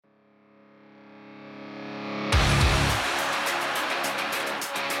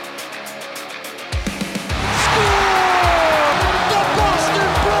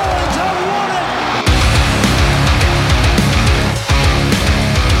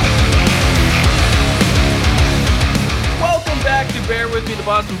the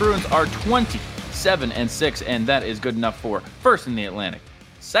Boston Bruins are 27-6, and that is good enough for first in the Atlantic,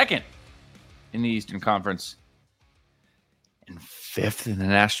 second in the Eastern Conference, and fifth in the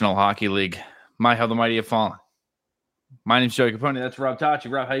National Hockey League. My, how the mighty have fallen. My name's Joey Capone. That's Rob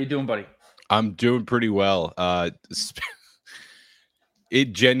Tachi. Rob, how you doing, buddy? I'm doing pretty well.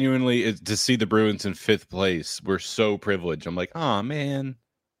 It genuinely is to see the Bruins in fifth place. We're so privileged. I'm like, oh man,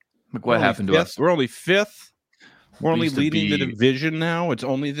 Look what happened to us. We're only fifth. We're only used to leading the be- division now. It's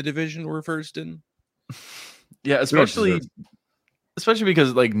only the division we're first in. Yeah, especially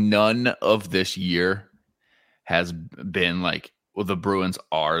because like none of this year has been like, well, the Bruins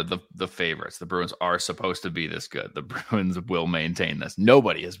are the favorites. The Bruins are supposed to be this good. The Bruins will maintain this.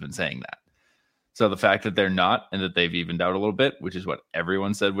 Nobody has been saying that. So the fact that they're not and that they've evened out a little bit, which is what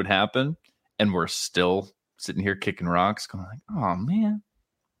everyone said would happen, and we're still sitting here kicking rocks going like, oh, man,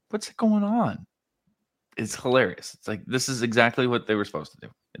 what's going on? It's hilarious. It's like, this is exactly what they were supposed to do.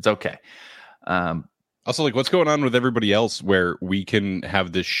 It's okay. Also, like, what's going on with everybody else where we can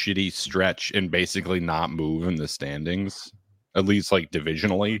have this shitty stretch and basically not move in the standings, at least like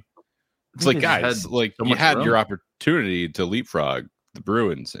divisionally? It's like, guys, like you had your opportunity to leapfrog the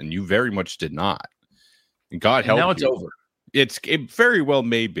Bruins, and you very much did not. And God help you. Now it's over. It very well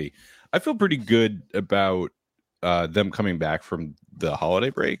may be. I feel pretty good about them coming back from the holiday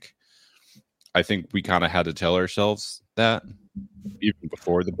break. I think we kind of had to tell ourselves that even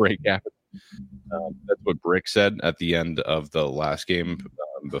before the break happened. That's what Brick said at the end of the last game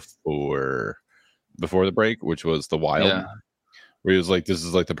before the break, which was the Wild. Yeah. Where he was like, "This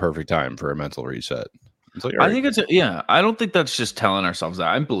is like the perfect time for a mental reset." It's like, I think I don't think that's just telling ourselves that.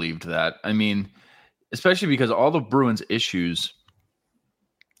 I believed that. I mean, especially because all the Bruins issues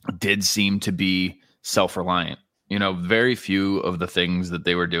did seem to be self-reliant. You know, very few of the things that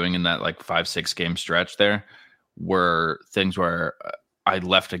they were doing in that like 5-6 game stretch there were things where I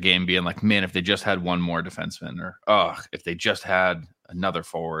left a game being like, man, if they just had one more defenseman, or if they just had another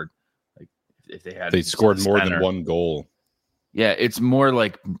forward, like if they scored more than one goal. Yeah, it's more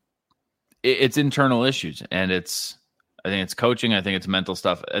like it's internal issues, and I think it's coaching. I think it's mental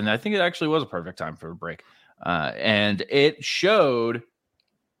stuff, and I think it actually was a perfect time for a break. And it showed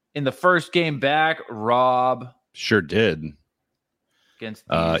in the first game back. Rob sure did against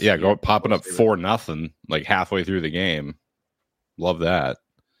popping up 4-0 like halfway through the game. Love that.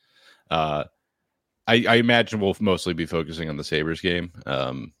 I imagine we'll mostly be focusing on the Sabres game.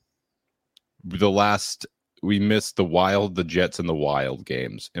 We missed the Wild, the Jets, and the Wild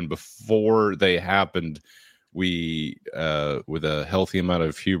games. And before they happened, we, with a healthy amount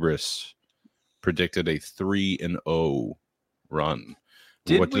of hubris, predicted a 3-0 run.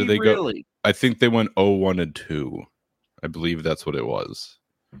 Did they really? Go? I think they went 0-1-2. I believe that's what it was.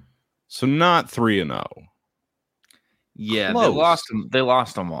 So not 3-0. Yeah, Close. They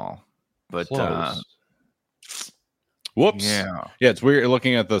lost them all. But whoops. Yeah, it's weird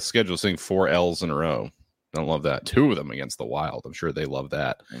looking at the schedule, seeing 4 L's in a row. Don't love that. 2 of them against the Wild. I'm sure they love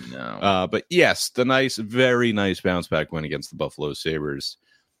that. I know. But yes, very nice bounce back win against the Buffalo Sabres.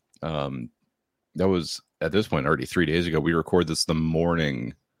 That was at this point already 3 days ago. We record this the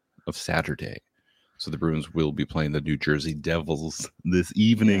morning of Saturday. So the Bruins will be playing the New Jersey Devils this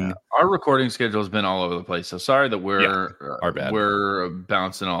evening. Yeah. Our recording schedule has been all over the place. So sorry that our bad. We're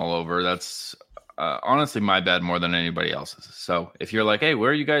bouncing all over. That's honestly my bad more than anybody else's. So if you're like, hey,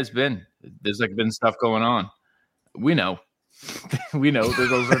 where you guys been? There's like been stuff going on. We know. We know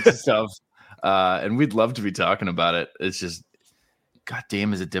there's all sorts of stuff. And we'd love to be talking about it. It's just, God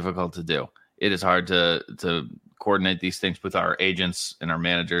damn, is it difficult to do. It is hard to coordinate these things with our agents and our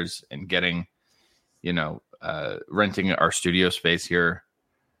managers and getting, renting our studio space here.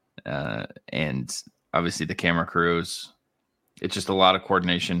 And obviously the camera crews. It's just a lot of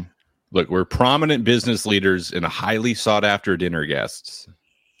coordination. Look, we're prominent business leaders and highly sought after dinner guests.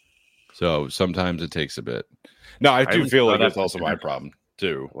 So sometimes it takes a bit. No, I do feel like it's also my problem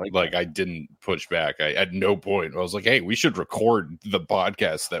too. Like I didn't push back. I at no point I was like, hey, we should record the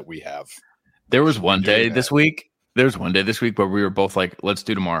podcast that we have. There was one day this week. There's one day this week where we were both like, let's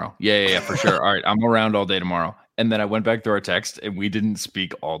do tomorrow. Yeah, for sure. All right, I'm around all day tomorrow. And then I went back through our text and we didn't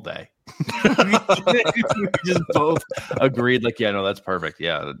speak all day. We just both agreed, like, yeah, no, that's perfect.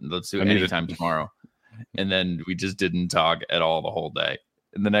 Yeah, let's do it anytime tomorrow. And then we just didn't talk at all the whole day.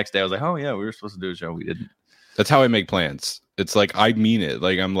 And the next day I was like, oh, yeah, we were supposed to do a show. We didn't. That's how I make plans. It's like, I mean it.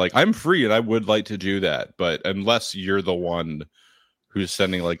 Like, I'm free and I would like to do that. But unless you're the one who's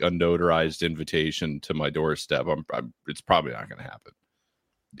sending like a notarized invitation to my doorstep, it's probably not going to happen.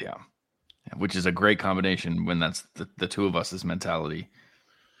 Yeah. Which is a great combination when that's the two of us' mentality.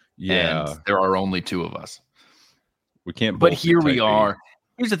 Yeah. And there are only two of us. We can't. But here we are.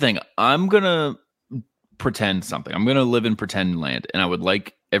 Here's the thing. I'm going to pretend something. I'm going to live in pretend land, and I would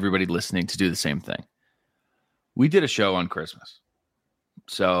like everybody listening to do the same thing. We did a show on Christmas.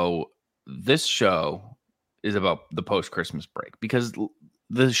 So this show is about the post-Christmas break, because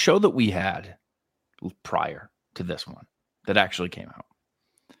the show that we had prior to this one that actually came out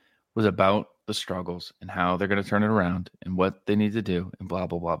was about the struggles and how they're going to turn it around and what they need to do and blah,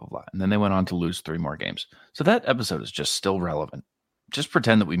 blah, blah, blah, blah. And then they went on to lose 3 more games. So that episode is just still relevant. Just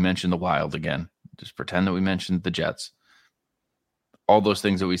pretend that we mentioned the Wild again. Just pretend that we mentioned the Jets. All those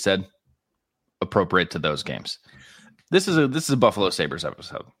things that we said appropriate to those games. This is a Buffalo Sabres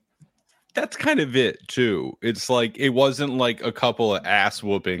episode. That's kind of it too. It's like, it wasn't like a couple of ass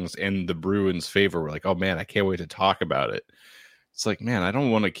whoopings in the Bruins' favor. We're like, oh man, I can't wait to talk about it. It's like, man, I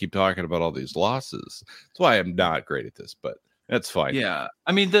don't want to keep talking about all these losses. That's why I'm not great at this, but that's fine. Yeah.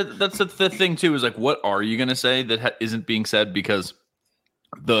 I mean, that's the thing too, is like, what are you going to say that isn't being said? Because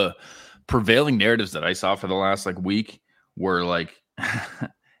the prevailing narratives that I saw for the last like week were like,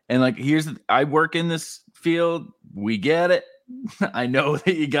 and like, I work in this field. We get it. I know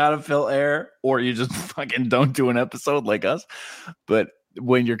that you got to fill air, or you just fucking don't do an episode like us. But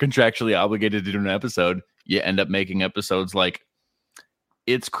when you're contractually obligated to do an episode, you end up making episodes like,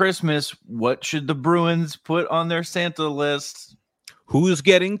 it's Christmas. What should the Bruins put on their Santa list? Who's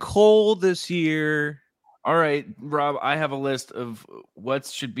getting coal this year? All right, Rob, I have a list of what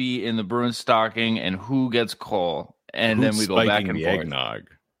should be in the Bruins stocking and who gets coal. And then we go back and forth. Eggnog?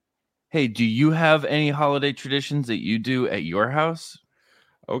 Hey, do you have any holiday traditions that you do at your house?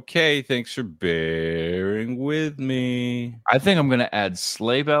 Okay, thanks for bearing with me. I think I'm going to add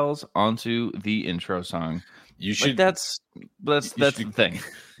sleigh bells onto the intro song. You should. Like that's the thing.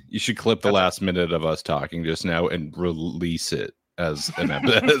 You should clip the last minute of us talking just now and release it as an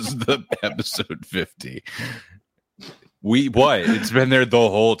as the episode 50. It's been there the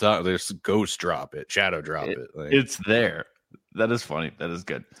whole time. There's ghost drop it, shadow drop it. Like, it's there. That is funny. That is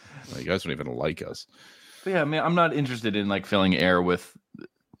good. You guys don't even like us. But yeah, I mean, I'm not interested in like filling air with,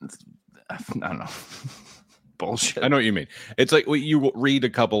 I don't know, bullshit. I know what you mean. It's like you read a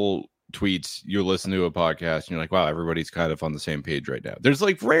couple tweets, you listen to a podcast, and you're like, wow, everybody's kind of on the same page right now. There's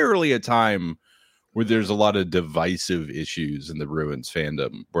like rarely a time where there's a lot of divisive issues in the Bruins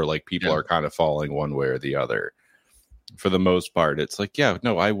fandom where like people are kind of falling one way or the other. For the most part, it's like, yeah,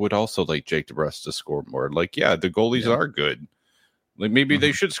 no, I would also like Jake DeBrusk to score more. Like, yeah, the goalies are good. Like maybe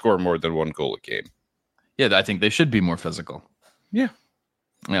they should score more than 1 goal a game. Yeah, I think they should be more physical. Yeah.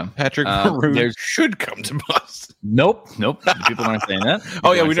 Yeah. Patrick Maroon should come to Boston. Nope. People aren't saying that.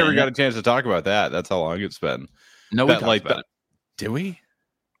 Oh, yeah, we never got a chance to talk about that. That's how long it's been. No, we talked about it. Did we?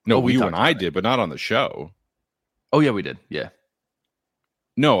 No, you and I did, but not on the show. Oh, yeah, we did. Yeah.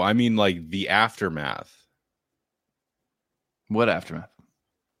 No, I mean like the aftermath. What aftermath?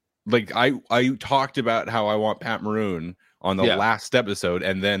 Like I talked about how I want Pat Maroon on the last episode,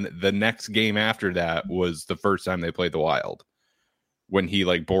 and then the next game after that was the first time they played the Wild when he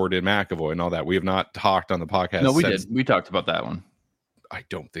like boarded McAvoy and all that. We have not talked on the podcast. No, we did. We talked about that one. I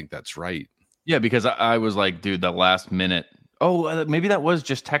don't think that's right. Yeah, because I was like, dude, the last minute. Oh, maybe that was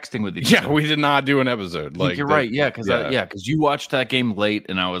just texting with each other. Yeah, we did not do an episode. Like you're right. Yeah, because you watched that game late,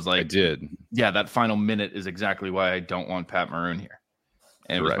 and I was like, I did. Yeah, that final minute is exactly why I don't want Pat Maroon here.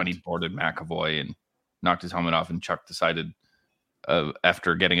 And it was when he boarded McAvoy and knocked his helmet off, and Chuck decided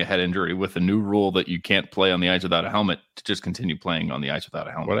after getting a head injury with a new rule that you can't play on the ice without a helmet to just continue playing on the ice without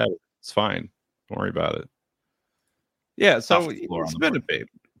a helmet. Whatever. It's fine. Don't worry about it. Yeah, so it's been a bit.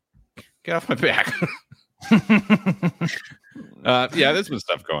 Get off my back. Yeah, there's been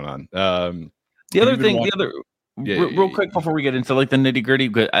stuff going on. Real quick before we get into like the nitty gritty,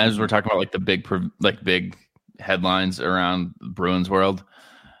 as we're talking about like the big headlines around the Bruins world,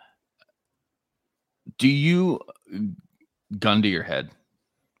 do you gun to your head?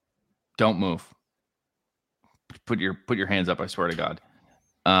 Don't move. Put your hands up. I swear to God.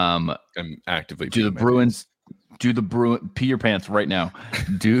 I'm actively. Pee your pants right now.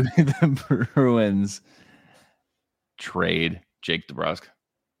 Do the Bruins trade Jake DeBrusk?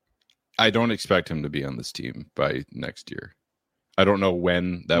 I don't expect him to be on this team by next year. I don't know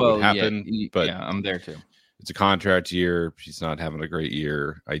when that would happen, but yeah, I'm there too. It's a contract year. He's not having a great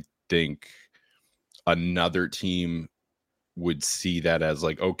year. I think another team would see that as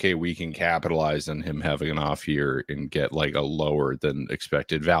like, okay, we can capitalize on him having an off year and get like a lower than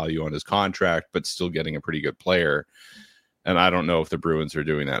expected value on his contract, but still getting a pretty good player. And I don't know if the Bruins are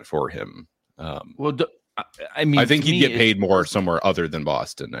doing that for him. I think he'd get paid more somewhere other than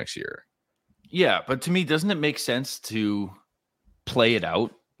Boston next year. Yeah, but to me, doesn't it make sense to play it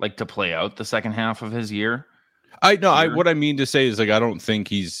out, like to play out the second half of his year? I know. What I mean to say is like I don't think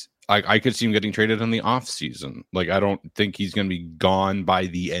he's. I could see him getting traded in the off season. Like I don't think he's going to be gone by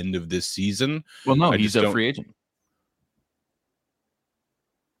the end of this season. Well, no, he's a free agent.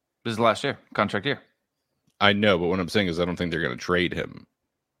 This is the last year, contract year. I know, but what I'm saying is I don't think they're going to trade him.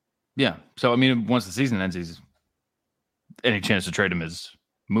 Yeah. So I mean, once the season ends, any chance to trade him is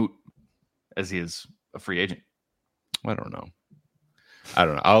moot, as he is a free agent. I don't know.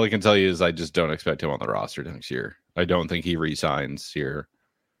 All I can tell you is I just don't expect him on the roster next year. I don't think he re-signs here.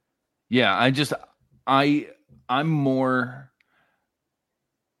 Yeah, I'm more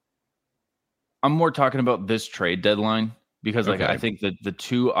talking about this trade deadline because like I think that the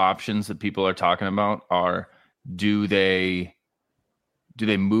two options that people are talking about are do they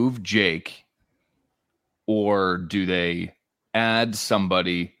move Jake or do they add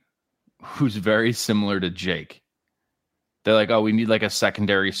somebody who's very similar to Jake? They're like, oh, we need like a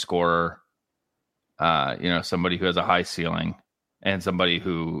secondary scorer, somebody who has a high ceiling. And somebody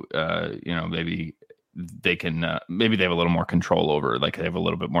who, maybe they can, maybe they have a little more control over, like they have a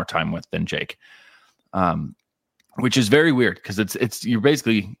little bit more time with than Jake, which is very weird because it's you're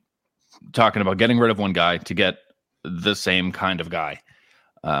basically talking about getting rid of one guy to get the same kind of guy,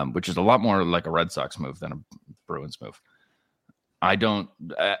 which is a lot more like a Red Sox move than a Bruins move. I don't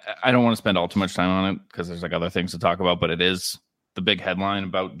want to spend all too much time on it because there's like other things to talk about, but it is the big headline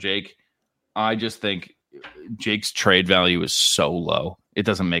about Jake. I just think Jake's trade value is so low. It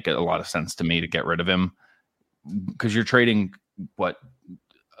doesn't make a lot of sense to me to get rid of him because you're trading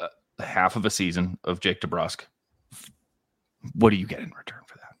half of a season of Jake DeBrusk. What do you get in return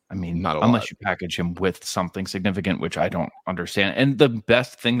for that? I mean, not unless you package him with something significant, which I don't understand. And the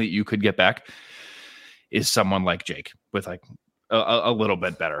best thing that you could get back is someone like Jake with like a little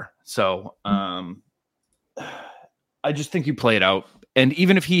bit better. So I just think you play it out. And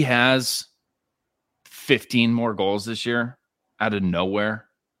even if he has 15 more goals this year out of nowhere,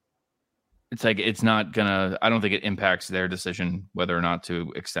 it's like it's not gonna. I don't think it impacts their decision whether or not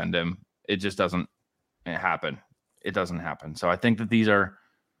to extend him. It just doesn't happen. It doesn't happen. So I think that these are.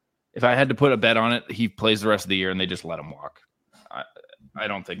 If I had to put a bet on it, he plays the rest of the year and they just let him walk. I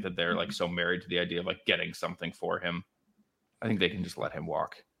don't think that they're like so married to the idea of like getting something for him. I think they can just let him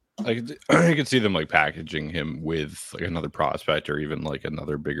walk. I could see them like packaging him with like another prospect or even like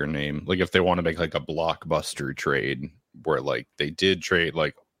another bigger name. Like if they want to make like a blockbuster trade where like they did trade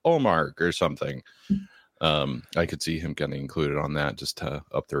like Omark or something, I could see him getting included on that just to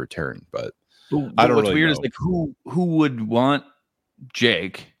up the return. But I don't. What's really weird know. Is like who would want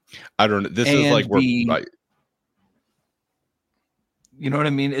Jake? I don't know. This is like where. You know what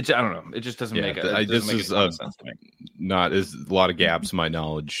I mean? I don't know. It just doesn't make it. This is sense to me. Not is a lot of gaps in my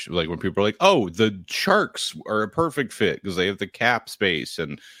knowledge. Like when people are like, "Oh, the Sharks are a perfect fit because they have the cap space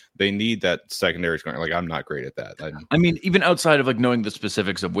and they need that secondary scoring." Like I'm not great at that. I mean, even outside of like knowing the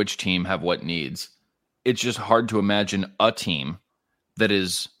specifics of which team have what needs, it's just hard to imagine a team that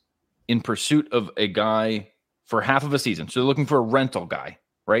is in pursuit of a guy for half of a season. So they're looking for a rental guy,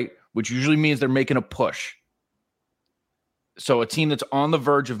 right? Which usually means they're making a push. So a team that's on the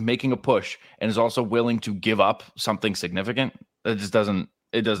verge of making a push and is also willing to give up something significant, it doesn't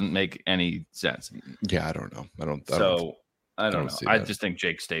make any sense. Yeah, I don't know. I don't know. I just think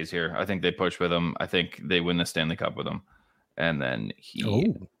Jake stays here. I think they push with him. I think they win the Stanley Cup with him. And then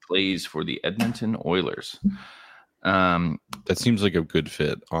he plays for the Edmonton Oilers. That seems like a good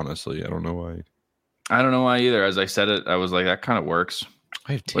fit, honestly. I don't know why. I don't know why either. As I said it, I was like, that kind of works.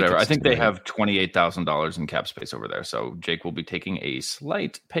 Whatever. I think they have $28,000 in cap space over there. So Jake will be taking a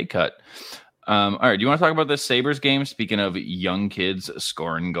slight pay cut. All right. Do you want to talk about this Sabres game? Speaking of young kids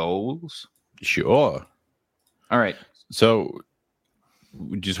scoring goals. Sure. All right. So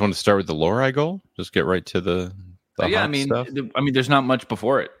we just want to start with the Lori goal. Just get right to the stuff. There's not much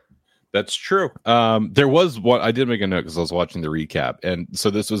before it. That's true. There was one. I did make a note because I was watching the recap. And so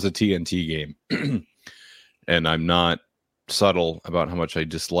this was a TNT game. And I'm not subtle about how much I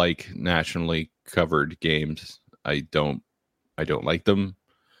dislike nationally covered games. I don't like them.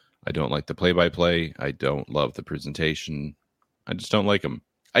 I don't like the play-by-play. I don't love the presentation. I just don't like them.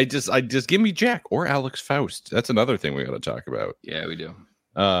 I just give me Jack or Alex Faust. That's another thing we got to talk about. Yeah, we do.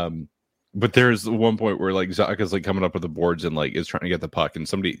 But there's one point where like Zaka's like coming up with the boards and like is trying to get the puck and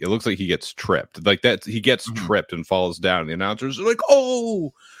it looks like he gets tripped. Like that he gets tripped and falls down. The announcers are like,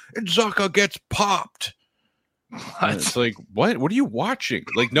 "Oh, and Zaka gets popped." It's like, what are you watching?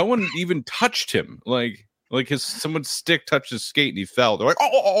 Like no one even touched him. Like someone's stick touched his skate and he fell. They're like,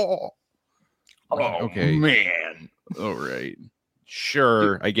 oh okay, man. All right,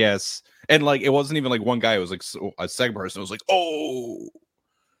 sure, I guess. And like it wasn't even like one guy. It was like a second person was like, oh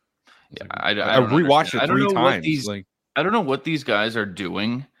Yeah, I don't rewatched understand. it 3 times. I don't know what these guys are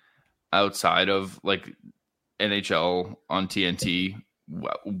doing outside of like NHL on TNT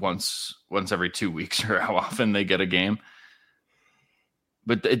once every 2 weeks or how often they get a game.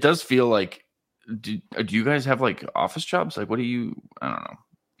 But it does feel like, do you guys have like office jobs? Like, what do you? I don't know.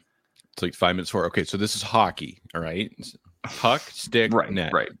 It's like 5 minutes for. Okay, so this is hockey. All right, puck, stick,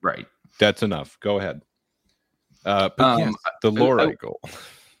 net. Right. That's enough. Go ahead. But yes, the Lorei goal.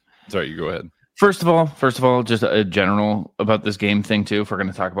 Sorry, you go ahead. First of all, just a general about this game thing too. If we're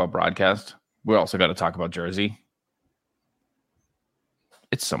going to talk about broadcast, we also got to talk about Jersey.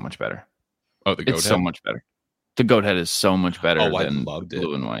 It's so much better. Oh, the goat it's head? So much better. The goat head is so much better I than loved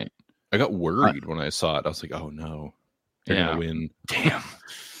blue it. and white. I got worried when I saw it. I was like, oh no, they're going to win. Damn.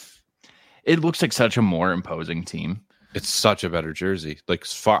 It looks like such a more imposing team. It's such a better jersey. Like,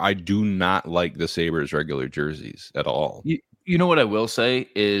 I do not like the Sabres regular jerseys at all. You know what I will say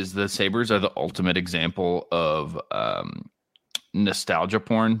is the Sabres are the ultimate example of nostalgia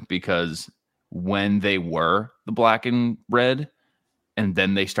porn, because when they were the black and red and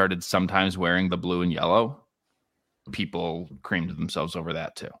then they started sometimes wearing the blue and yellow, people creamed themselves over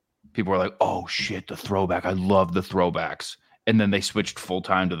that too. People were like, oh shit, the throwback. I love the throwbacks. And then they switched full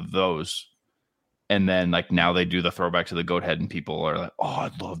time to those. And then like now they do the throwback to the goat head and people are like, oh,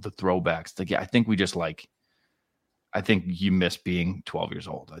 I love the throwbacks. Like, yeah, I think you miss being 12 years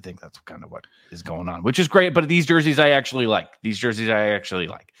old. I think that's kind of what is going on, which is great. But these jerseys I actually like.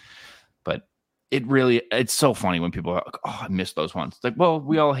 But it's so funny when people are like, oh, I miss those ones. It's like, well,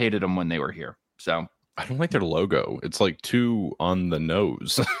 we all hated them when they were here. So I don't like their logo. It's like too on the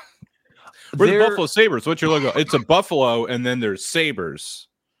nose. We're the Buffalo Sabres. What's your logo? It's a buffalo, and then there's sabers.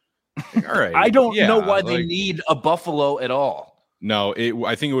 All right. I don't know why they need a buffalo at all. No,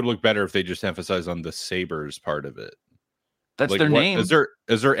 I think it would look better if they just emphasize on the Sabres part of it. That's their name. Is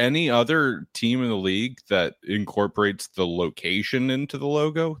there any other team in the league that incorporates the location into the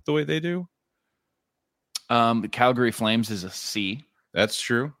logo the way they do? The Calgary Flames is a C. That's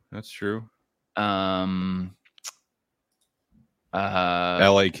true.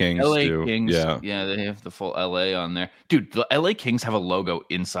 LA Kings do. Kings, yeah, they have the full LA on there. Dude, the LA Kings have a logo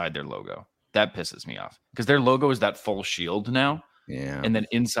inside their logo. That pisses me off because their logo is that full shield now. Yeah. And then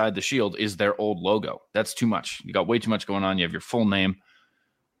inside the shield is their old logo. That's too much. You got way too much going on. You have your full name.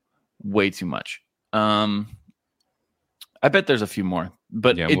 Way too much. I bet there's a few more,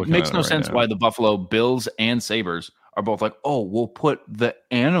 but it makes no sense why the Buffalo Bills and Sabres are both like, oh, we'll put the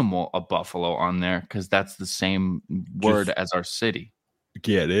animal of buffalo on there because that's the same word as our city.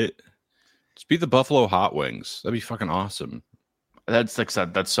 Get it? Just be the Buffalo Hot Wings. That'd be fucking awesome.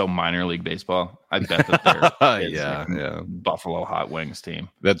 That's so minor league baseball. I bet that they're Buffalo Hot Wings team.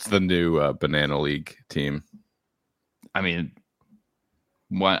 That's the new Banana League team. I mean,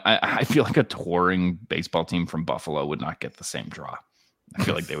 I feel like a touring baseball team from Buffalo would not get the same draw. I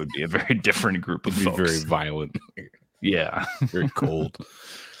feel like they would be a very different group of folks. Very violent. Yeah. Very cold.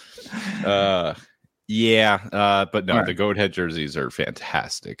 But no, right. The goat head jerseys are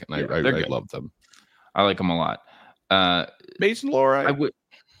fantastic, and I love them. I like them a lot. Mason Lorei.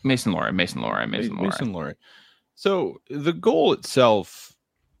 Mason Lorei. So the goal itself,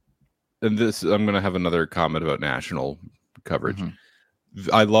 and this, I'm going to have another comment about national coverage. Mm-hmm.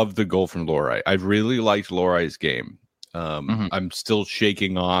 I love the goal from Lorei. I really liked Lorei's game. I'm still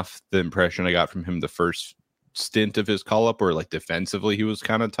shaking off the impression I got from him the first stint of his call up, where like defensively he was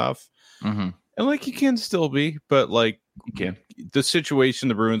kind of tough, and like he can still be, but like the situation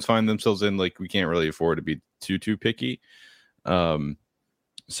the Bruins find themselves in, like we can't really afford to be too picky. So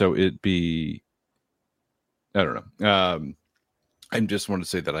it'd be, I don't know. I just want to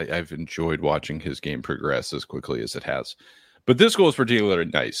say that I've enjoyed watching his game progress as quickly as it has. But this goal is particularly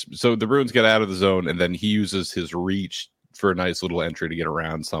nice. So the Bruins get out of the zone, and then he uses his reach for a nice little entry to get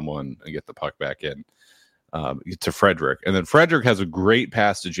around someone and get the puck back in to Frederick. And then Frederick has a great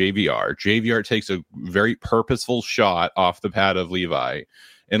pass to JVR. JVR takes a very purposeful shot off the pad of Levi,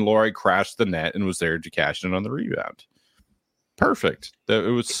 and Lorei crashed the net and was there to cash in on the rebound. Perfect.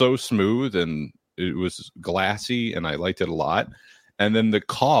 It was so smooth, and it was glassy, and I liked it a lot. And then the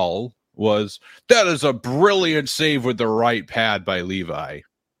call was, that is a brilliant save with the right pad by Levi.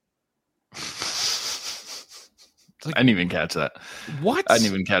 Like, I didn't even catch that. What? I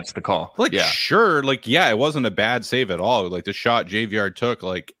didn't even catch the call. Like, sure. Like, yeah, it wasn't a bad save at all. Like the shot JVR took,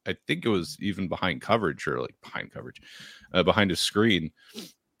 like, I think it was even behind coverage behind a screen.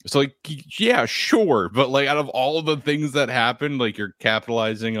 So like, yeah, sure. But like out of all the things that happened, like you're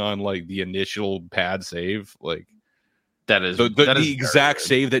capitalizing on like the initial pad save. Like that is the exact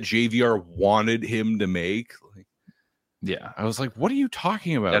save that JVR wanted him to make. Like, yeah. I was like, what are you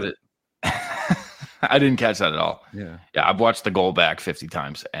talking about? I didn't catch that at all. Yeah. I've watched the goal back 50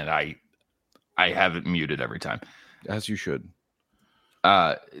 times, and I have it muted every time. As you should.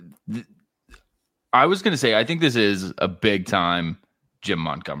 I was going to say, I think this is a big time Jim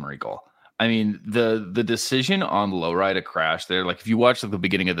Montgomery goal. I mean, the decision on Lowry to crash there, like if you watch the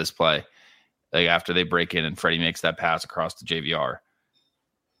beginning of this play, like after they break in and Freddie makes that pass across to JVR,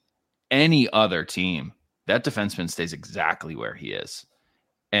 any other team, that defenseman stays exactly where he is.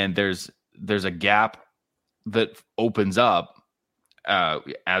 And there's a gap that opens up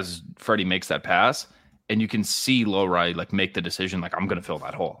as Freddie makes that pass. And you can see Lowry like make the decision, like, I'm going to fill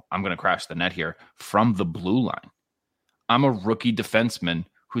that hole. I'm going to crash the net here from the blue line. I'm a rookie defenseman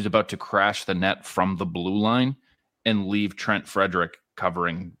who's about to crash the net from the blue line and leave Trent Frederick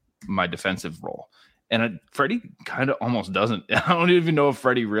covering my defensive role. And Freddie kind of almost doesn't. I don't even know if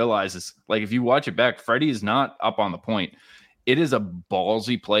Freddie realizes. Like, if you watch it back, Freddie is not up on the point. It is a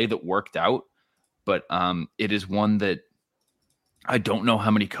ballsy play that worked out, but it is one that I don't know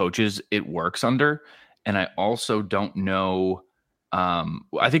how many coaches it works under. And I also don't know.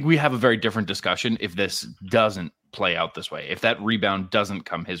 I think we have a very different discussion if this doesn't play out this way. If that rebound doesn't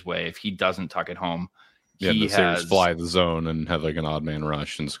come his way, if he doesn't tuck it home. Yeah, the Sabres fly the zone and have like an odd man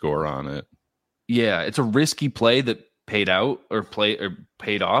rush and score on it. Yeah, it's a risky play that paid out or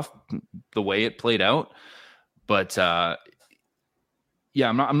paid off the way it played out. But yeah,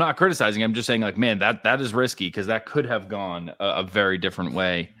 I'm not criticizing. I'm just saying, like, man, that is risky because that could have gone a very different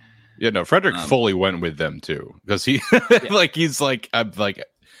way. Yeah, no, Frederick fully went with them too because he like he's like I'm like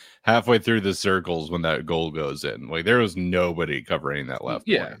halfway through the circles when that goal goes in. Like there was nobody covering that left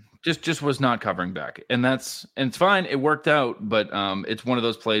point. Just was not covering back, and it's fine. It worked out, but it's one of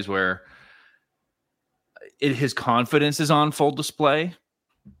those plays where his confidence is on full display.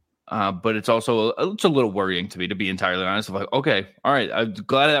 But it's also it's a little worrying to me, to be entirely honest. I'm like, okay, all right, I'm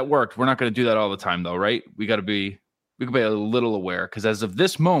glad that worked. We're not going to do that all the time, though, right? We can be a little aware because as of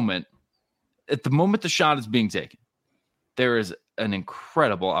this moment, at the moment the shot is being taken, there is an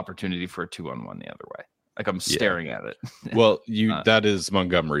incredible opportunity for a 2-on-1 the other way. Like I'm staring at it. Well, that is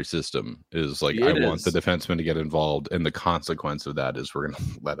Montgomery's system. Is like I want the defenseman to get involved, and the consequence of that is we're going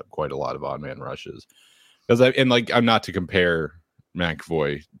to let up quite a lot of odd man rushes. Because I'm not to compare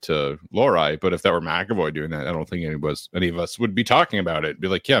McAvoy to Lowry, but if that were McAvoy doing that, I don't think any of us would be talking about it. Be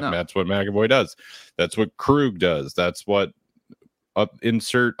like, yeah, that's what McAvoy does. That's what Krug does. That's what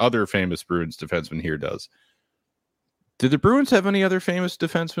insert other famous Bruins defenseman here does. Did the Bruins have any other famous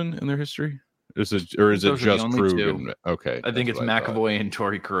defensemen in their history? Is it just Krug? Okay, I think it's McAvoy and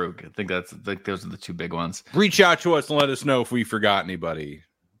Torrey Krug. I think those are the two big ones. Reach out to us and let us know if we forgot anybody.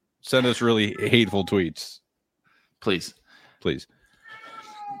 Send us really hateful tweets, please.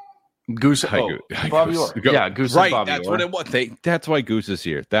 Goose, Bobby Orr. Yeah, Goose. Right, Bobby that's Orr. what it was. That's why Goose is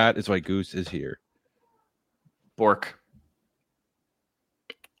here. That is why Goose is here. Bork.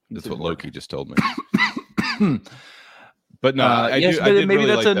 That's what Loki just told me. But no, maybe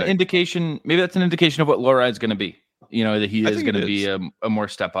that's an indication. Maybe that's an indication of what Lowry is going to be. You know, that he is going to be a more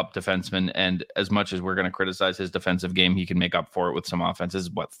step up defenseman. And as much as we're going to criticize his defensive game, he can make up for it with some offenses.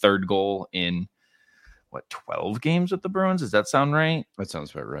 Third goal in 12 games with the Bruins? Does that sound right? That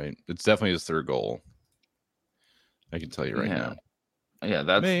sounds about right. It's definitely his third goal. I can tell you right now. Yeah,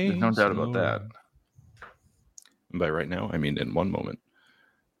 there's no doubt about that. And by right now, I mean in one moment.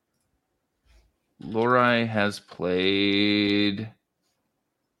 Lowry has played.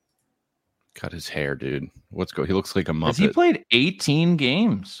 Cut his hair, dude. He looks like a Muppet. Has he played 18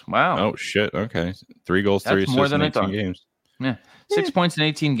 games? Wow. Oh, shit. Okay. 3 goals, 3 assists, more than 18 games. Yeah. 6 points in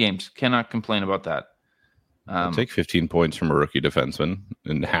 18 games. Cannot complain about that. I'll take 15 points from a rookie defenseman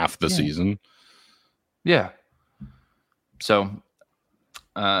in half the season. Yeah. So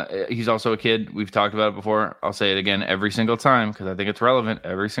he's also a kid. We've talked about it before. I'll say it again every single time because I think it's relevant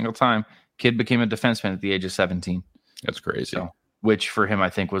every single time. Kid became a defenseman at the age of 17. That's crazy. Which for him, I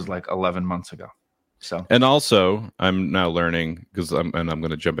think, was like 11 months ago. So, and also, I'm now learning because I'm going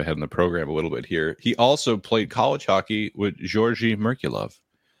to jump ahead in the program a little bit here. He also played college hockey with Georgii Merkulov.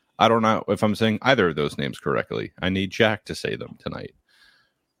 I don't know if I'm saying either of those names correctly. I need Jack to say them tonight.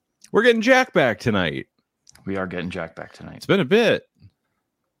 We're getting Jack back tonight. We are getting Jack back tonight. It's been a bit.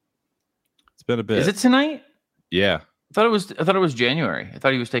 Is it tonight? Yeah. I thought it was January. I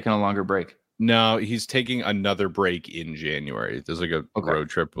thought he was taking a longer break. No, he's taking another break in January. There's like a road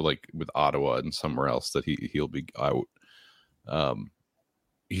trip with Ottawa and somewhere else that he'll be out.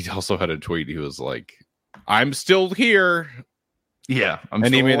 He also had a tweet. He was like, "I'm still here." Yeah, and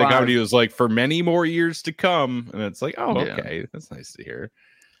he made the comment. He was like, "For many more years to come." And it's like, oh, okay, that's nice to hear.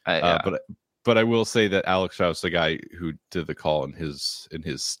 But But I will say that Alex Faust, the guy who did the call in his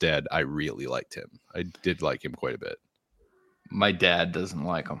stead, I really liked him. I did like him quite a bit. My dad doesn't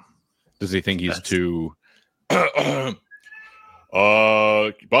like him. Does he think he's too Boston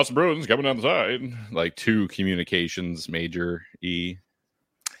Bruins coming down the side? Like too communications major E?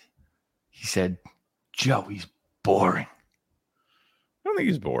 He said, Joe, he's boring. I don't think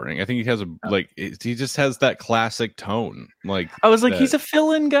he's boring. I think he has he just has that classic tone. Like I was like, he's a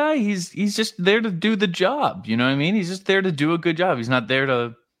fill-in guy. He's just there to do the job. You know what I mean? He's just there to do a good job. He's not there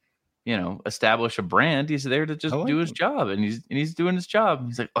to, establish a brand. He's there to just do his job, and he's doing his job.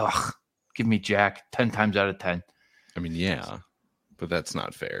 He's like, ugh, give me Jack 10 times out of 10. I mean, yeah, but that's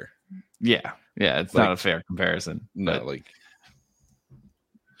not fair. Yeah, it's not a fair comparison. No,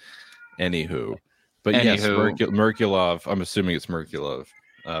 anywho. But yes, Merkulov. I'm assuming it's Merkulov.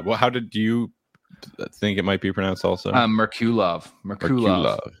 How did you think it might be pronounced? Also, Merkulov.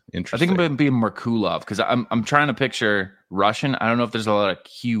 Interesting. I think it might be Merkulov because I'm trying to picture Russian. I don't know if there's a lot of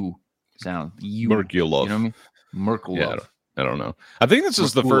Q sound. Merkulov. You know what I mean? Merkulov. Yeah, I don't know. I think this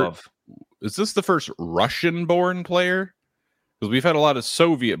is the first. Is this the first Russian-born player? Because we've had a lot of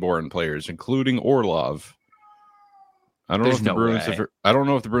Soviet-born players, including Orlov. I don't know if the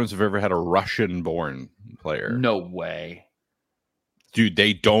Bruins have ever had a Russian-born player. No way. Dude,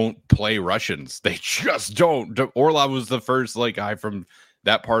 they don't play Russians. They just don't. Orlov was the first guy from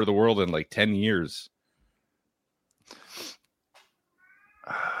that part of the world in 10 years.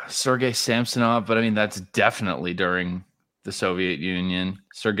 Sergei Samsonov, but I mean that's definitely during the Soviet Union.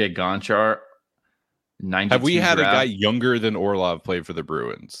 Sergei Gonchar, 92. Have we had a guy younger than Orlov play for the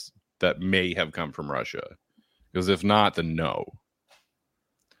Bruins that may have come from Russia? Because if not, then no.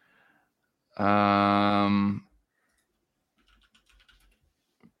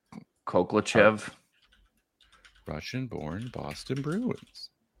 Koklachev. Russian-born Boston Bruins.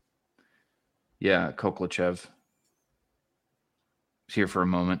 Yeah, Koklachev. He's here for a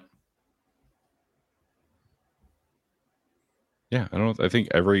moment. Yeah, I think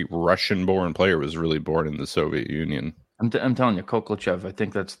every Russian-born player was really born in the Soviet Union. I'm telling you, Koklachev. I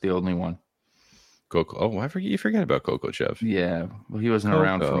think that's the only one. You forget about Koklachev. Yeah, well, he wasn't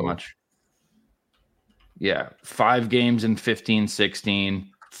around for much. Yeah, 5 games in 15-16,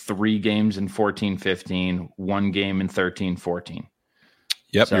 3 games in 14-15, 1 game in 13-14.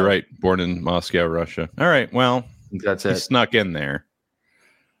 Yep, you're right. Born in Moscow, Russia. All right, well, that's it. He snuck in there.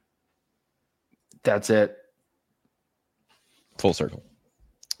 That's it. Full circle.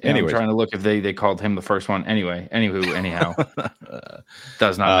 Anyway, I'm trying to look if they called him the first one. Anyhow,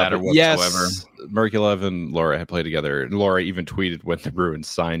 does not matter whatsoever. Yes, Merkulov and Laura had played together. And Laura even tweeted when the Bruins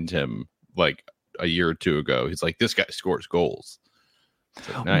signed him a year or 2 ago. He's like, this guy scores goals.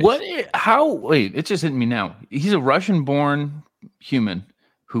 Nice. Wait, it just hit me now. He's a Russian-born human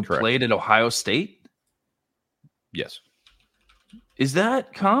who played at Ohio State? Yes. Is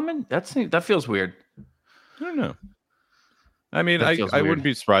that common? That feels weird. I don't know. I mean, I wouldn't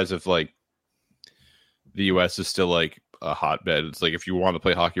be surprised if the U.S. is still a hotbed. It's if you want to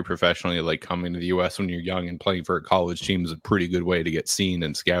play hockey professionally, coming to the U.S. when you're young and playing for a college team is a pretty good way to get seen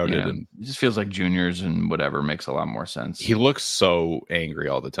and scouted. Yeah, and it just feels like juniors and whatever makes a lot more sense. He looks so angry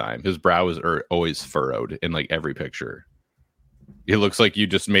all the time. His brow is always furrowed in every picture. It looks like you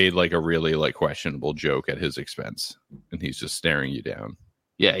just made a really questionable joke at his expense, and he's just staring you down.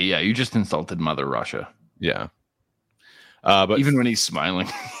 Yeah. You just insulted Mother Russia. Yeah. But even when he's smiling,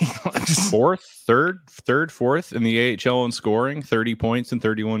 fourth in the AHL in scoring, 30 points in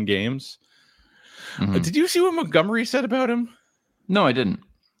 31 games. Mm-hmm. Did you see what Montgomery said about him? No, I didn't.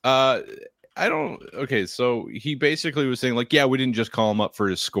 I don't. Okay, so he basically was saying yeah, we didn't just call him up for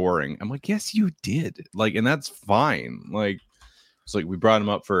his scoring. I'm like, yes, you did. And that's fine. It's we brought him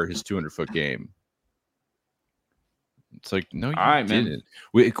up for his 200-foot game. It's no, you didn't. Man.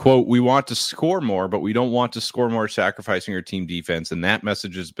 We want to score more, but we don't want to score more sacrificing our team defense. And that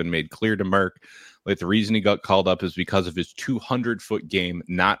message has been made clear to Merk. The reason he got called up is because of his 200-foot game,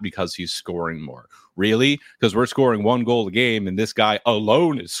 not because he's scoring more. Really? Because we're scoring 1 goal a game, and this guy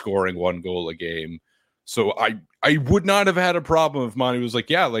alone is scoring 1 goal a game. So I would not have had a problem if Monty was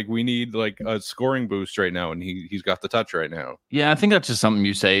we need a scoring boost right now, and he's got the touch right now. Yeah, I think that's just something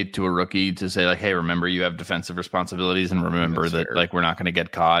you say to a rookie to say hey, remember you have defensive responsibilities, and remember that we're not going to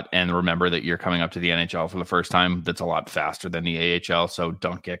get caught, and remember that you're coming up to the NHL for the first time. That's a lot faster than the AHL, so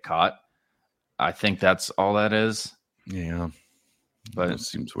don't get caught. I think that's all that is. Yeah. But it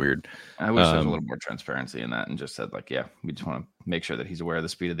seems weird. I wish there was a little more transparency in that and just said we just want to make sure that he's aware of the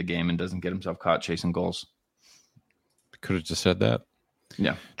speed of the game and doesn't get himself caught chasing goals. Could have just said that.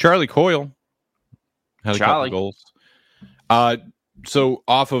 Yeah. Charlie Coyle had a couple goals. So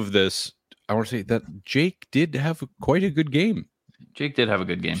off of this, I want to say that Jake did have quite a good game. Jake did have a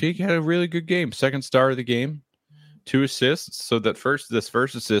good game. Jake had a really good game. Second star of the game, 2 assists. So this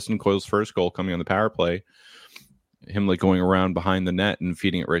first assist in Coyle's first goal coming on the power play, him like going around behind the net and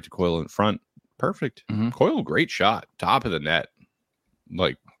feeding it right to Coyle in front. Perfect. Mm-hmm. Coyle, great shot, top of the net.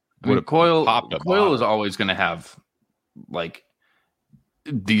 Like, Coyle is always going to have like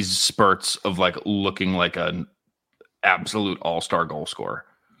these spurts of like looking like an absolute all-star goal scorer.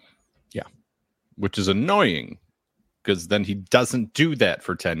 Yeah, which is annoying because then he doesn't do that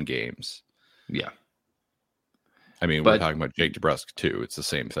for 10 games. Yeah. I mean, we're talking about Jake DeBrusk too. It's the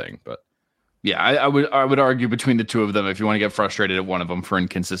same thing, but yeah, I would argue between the two of them. If you want to get frustrated at one of them for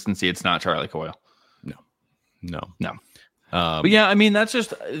inconsistency, it's not Charlie Coyle. No. But yeah, I mean, that's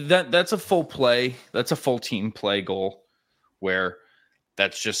just that's a full play. That's a full team play goal where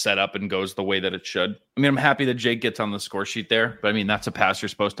that's just set up and goes the way that it should. I mean, I'm happy that Jake gets on the score sheet there, but I mean, that's a pass you're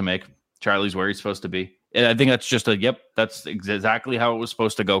supposed to make. Charlie's where he's supposed to be. And I think that's just that's exactly how it was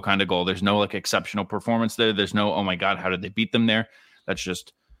supposed to go kind of goal. There's no like exceptional performance there. There's no, oh my God, how did they beat them there? That's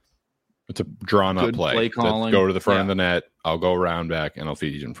just, it's a drawn up play calling. Go to the front of the net. I'll go around back and I'll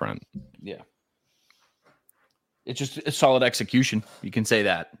feed you in front. Yeah. It's just a solid execution. You can say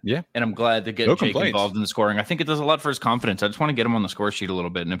that. Yeah. And I'm glad to get Jake involved in the scoring. I think it does a lot for his confidence. I just want to get him on the score sheet a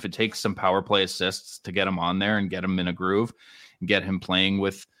little bit. And if it takes some power play assists to get him on there and get him in a groove and get him playing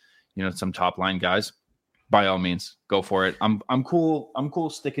with, some top line guys, by all means, go for it. I'm cool. I'm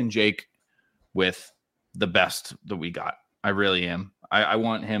cool sticking Jake with the best that we got. I really am. I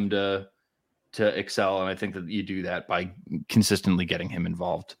want him to excel. And I think that you do that by consistently getting him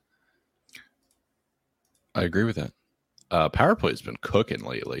involved. I agree with that. Power play has been cooking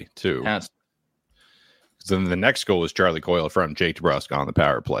lately too. Yes. Then the next goal was Charlie Coyle from Jake DeBrusk on the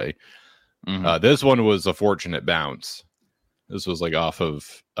power play. Mm-hmm. This one was a fortunate bounce. This was like off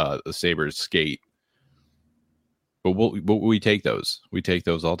of the Sabres skate. But we take those. We take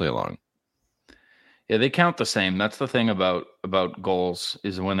those all day long. Yeah, they count the same. That's the thing about goals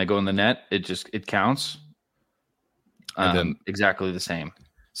is when they go in the net, it counts. And then exactly the same.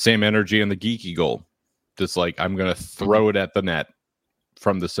 Same energy in the geeky goal. Just like I'm going to throw it at the net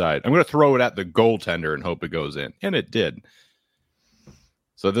from the side. I'm going to throw it at the goaltender and hope it goes in. And it did.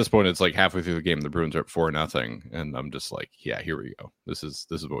 So at this point, it's like halfway through the game, the Bruins are up 4-0. And I'm just like, yeah, here we go. This is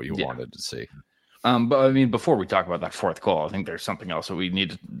what you wanted to see. But I mean, before we talk about that fourth goal, I think there's something else that we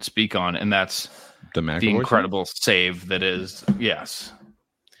need to speak on. And that's the incredible save that is, yes,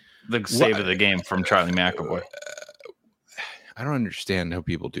 the save of the game from Charlie McAvoy. I don't understand how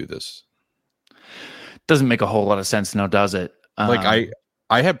people do this. Doesn't make a whole lot of sense now, does it? Like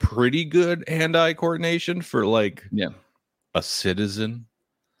I have pretty good hand-eye coordination for like a citizen.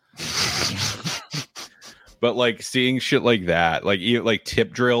 But like seeing shit like that, like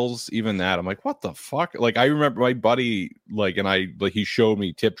tip drills, even that, I'm like, what the fuck? Like I remember my buddy, he showed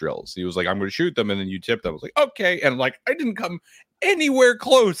me tip drills. He was like, I'm going to shoot them, and then you tip them. I was like, okay, and like I didn't come anywhere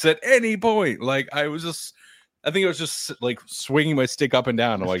close at any point. Like I think it was just like swinging my stick up and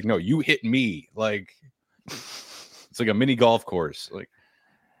down. I'm like, no, you hit me. Like it's like a mini golf course. Like,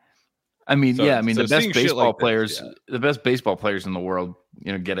 I mean, the best baseball players, the best baseball players in the world,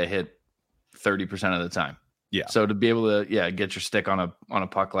 get a hit 30% of the time. Yeah. So to be able to, get your stick on a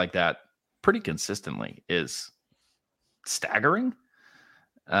puck like that pretty consistently is staggering.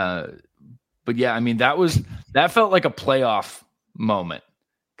 But yeah, I mean, that felt like a playoff moment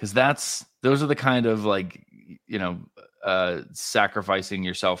because those are the kind of like, sacrificing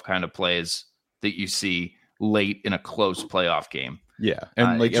yourself kind of plays that you see late in a close playoff game. Yeah.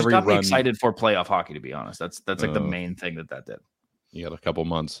 And like every got me excited for playoff hockey, to be honest. That's like the main thing that did. You got a couple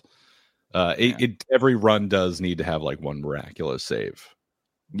months. Every run does need to have like one miraculous save.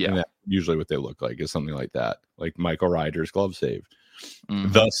 Yeah. And that's usually what they look like is something like that. Like Michael Ryder's glove save.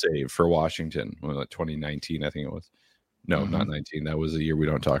 Mm-hmm. The save for Washington. 2019, I think it was. No, not 19. That was a year we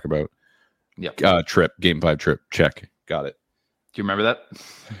don't talk about. Yeah. Game 5 trip. Check. Got it. Do you remember that?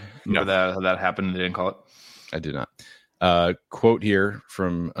 Remember that happened and they didn't call it? I do not. Quote here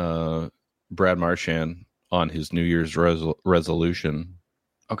from Brad Marchand on his New Year's resolution.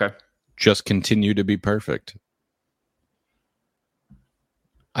 Okay. Just continue to be perfect.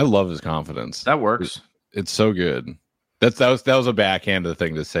 I love his confidence. That works. It's so good. That was a backhanded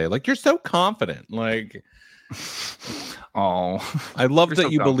thing to say. Like, you're so confident. Like, oh, I love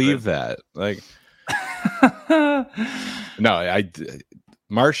that you believe that. Like, no,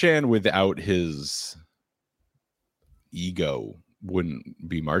 Marchand without his ego wouldn't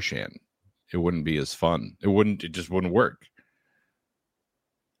be Marchand. It wouldn't be as fun. It just wouldn't work.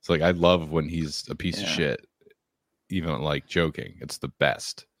 It's like, I love when he's a piece of shit, even like joking. It's the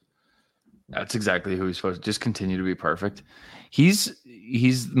best. That's exactly who he's supposed to just continue to be perfect. He's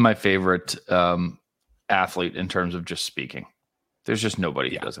my favorite athlete in terms of just speaking. There's just nobody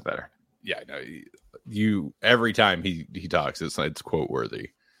who does it better. Yeah, no, you every time he talks, it's quote worthy.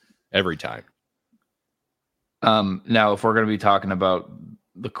 Every time. Now, if we're going to be talking about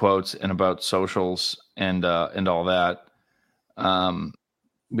the quotes and about socials and all that,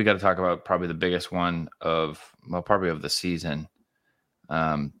 we got to talk about probably the biggest one of the season.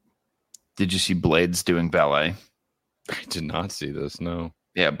 Did you see Blades doing ballet? I did not see this. No.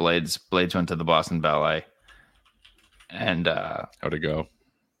 Yeah, Blades went to the Boston Ballet, and how'd it go?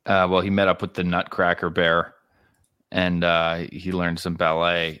 Well, he met up with the Nutcracker Bear, and he learned some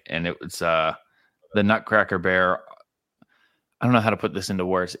ballet, and it was the Nutcracker Bear. I don't know how to put this into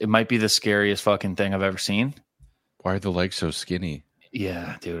words. It might be the scariest fucking thing I've ever seen. Why are the legs so skinny?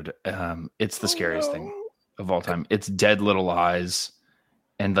 Yeah, dude. It's the scariest thing of all time. It's dead little eyes,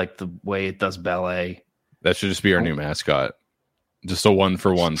 and like the way it does ballet. That should just be our new mascot. Just a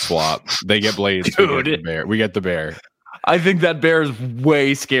 1-for-1 swap. They get Blades. Dude. We get the bear. I think that bear is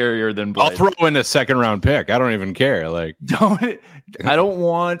way scarier than Blades. I'll throw in a second-round pick. I don't even care. Like, I don't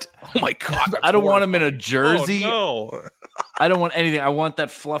want. Oh my god! I don't want him in a jersey. Oh, no. I don't want anything. I want that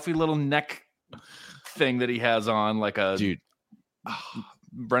fluffy little neck thing that he has on, like a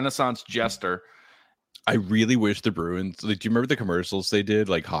Renaissance jester. I really wish the Bruins. Like, do you remember the commercials they did,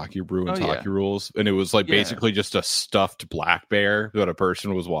 like Bruins hockey rules? And it was like basically just a stuffed black bear that a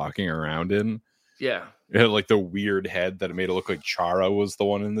person was walking around in. Yeah. It had like the weird head that made it look like Chara was the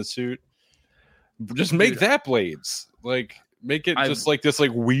one in the suit. Just make that Blades. Like, make it just like this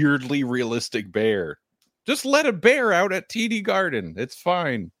like weirdly realistic bear. Just let a bear out at TD Garden. It's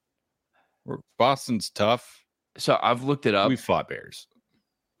fine. Boston's tough. So I've looked it up. We fought bears.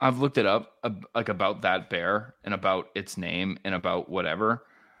 I've looked it up, like about that bear and about its name and about whatever.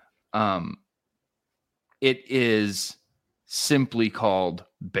 It is simply called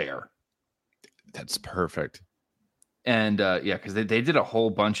Bear. That's perfect. And because they did a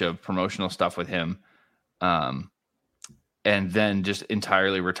whole bunch of promotional stuff with him, and then just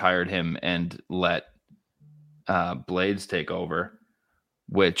entirely retired him and let Blades take over.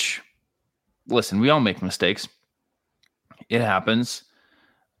 Which, listen, we all make mistakes. It happens.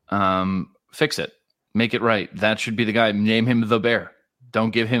 Fix it, make it right. That should be the guy. Name him the Bear.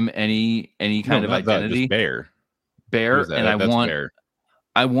 Don't give him any kind of identity. Bear. And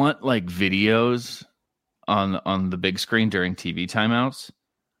I want like videos on the big screen during TV timeouts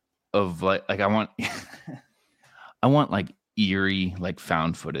of like I want I want like eerie like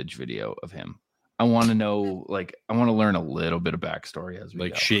found footage video of him. I want to know, like, I want to learn a little bit of backstory as we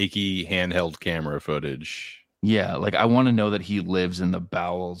like go. Shaky handheld camera footage. Yeah, like I want to know that he lives in the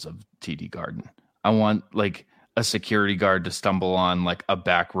bowels of TD Garden. I want like a security guard to stumble on like a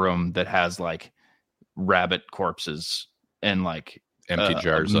back room that has like rabbit corpses and like empty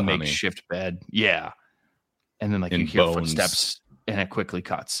jars of makeshift bed. Yeah. And then like you hear footsteps and it quickly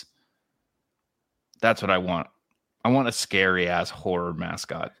cuts. That's what I want. I want a scary ass horror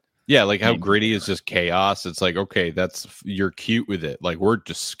mascot. Yeah, like how gritty is just chaos. It's like, okay, you're cute with it. Like we're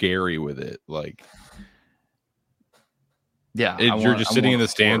just scary with it. Like, yeah, you're just sitting in the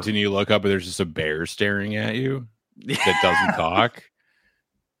stands and you look up and there's just a bear staring at you that doesn't talk,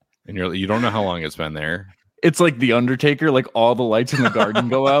 and you don't know how long it's been there. It's like the Undertaker, like all the lights in the garden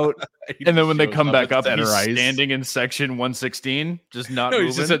go out, and then when they come back up, he's standing in section 116, just not moving.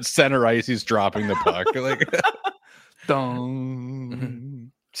 He's just at center ice. He's dropping the puck, like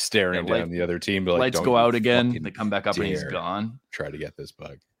dong, staring down the other team. But like, lights go out again. They come back up and he's gone. Try to get this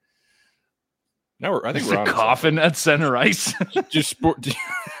puck. Now I think we're on coffin at center ice. Do sports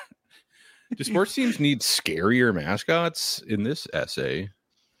teams need scarier mascots in this essay?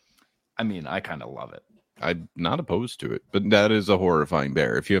 I mean, I kind of love it. I'm not opposed to it, but that is a horrifying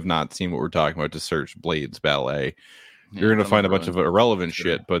bear. If you have not seen what we're talking about, just search Blades Ballet. You're going to find a bunch of irrelevant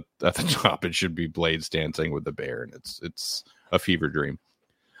shit, but at the top it should be Blades dancing with the bear, and it's a fever dream.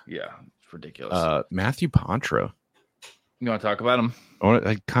 Yeah, it's ridiculous. Matthew Pontra. You want to talk about him?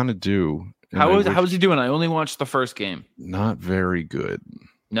 I kind of do. How is he doing? I only watched the first game. Not very good.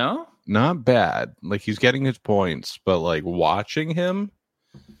 No? Not bad. Like, he's getting his points, but like watching him,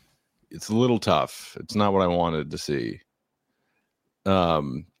 it's a little tough. It's not what I wanted to see.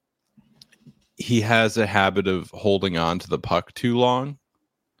 He has a habit of holding on to the puck too long.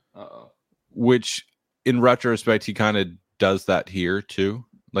 Uh-oh. Which, in retrospect, he kind of does that here too.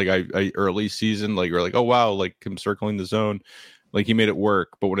 Like I early season, like you're like, oh wow, like him circling the zone, like he made it work.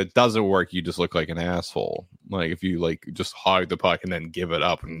 But when it doesn't work, you just look like an asshole. Like if you like just hog the puck and then give it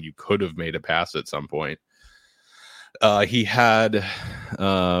up, and you could have made a pass at some point. He had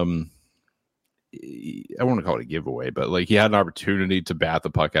I want to call it a giveaway, but like he had an opportunity to bat the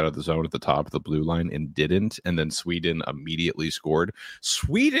puck out of the zone at the top of the blue line and didn't, and then Sweden immediately scored.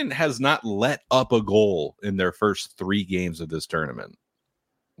 Sweden has not let up a goal in their first 3 games of this tournament.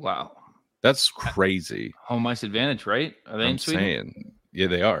 Wow. That's crazy. Home ice advantage, right? Are they in Sweden? Saying, yeah,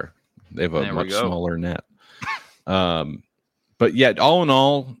 they are. They have a much smaller net. But yeah, all in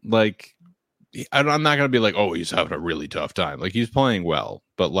all, like I'm not going to be like, oh, he's having a really tough time. Like he's playing well,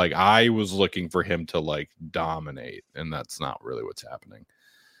 but like I was looking for him to like dominate, and that's not really what's happening.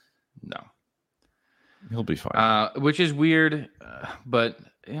 No, he'll be fine. Which is weird, but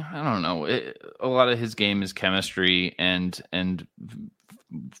I don't know. A lot of his game is chemistry and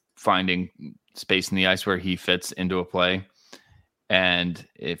finding space in the ice where he fits into a play. And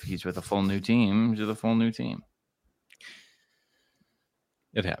if he's with a full new team, he's with a full new team.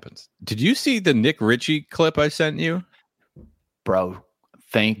 It happens. Did you see the Nick Ritchie clip I sent you? Bro,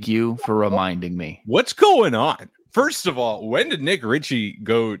 thank you for reminding me. What's going on? First of all, when did Nick Ritchie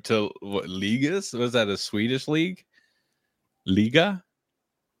go to Ligas? Was that a Swedish league? Liga?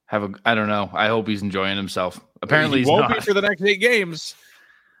 I don't know. I hope he's enjoying himself. Apparently he won't be for the next 8 games.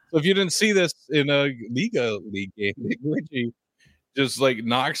 So if you didn't see this in a Liga league game, Nick Ritchie just like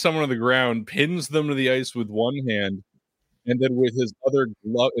knocks someone on the ground, pins them to the ice with one hand, and then with his other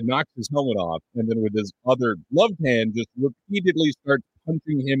glove, it knocks his helmet off, and then with his other gloved hand, just repeatedly starts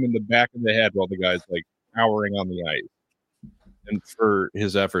punching him in the back of the head while the guy's like powering on the ice. And for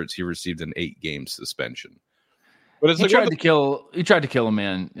his efforts, he received an 8-game suspension. But it's he tried to kill a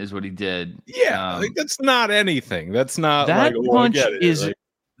man, is what he did. Yeah, like that's not anything. That's not that like punch is like,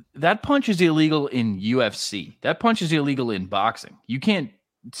 that punch is illegal in UFC. That punch is illegal in boxing. You can't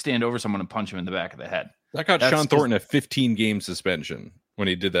stand over someone and punch him in the back of the head. That got Sean Thornton a 15-game suspension when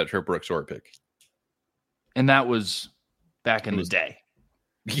he did that Trip Brooks sword pick. And that was back in the day.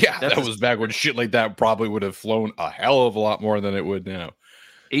 Yeah, that was back when shit like that probably would have flown a hell of a lot more than it would now.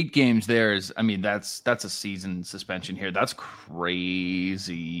 8 games there is, I mean, that's a season suspension here. That's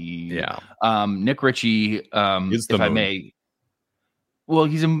crazy. Yeah. Nick Ritchie, if moon. I may. Well,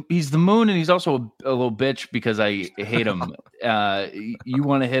 he's the moon, and he's also a little bitch because I hate him. You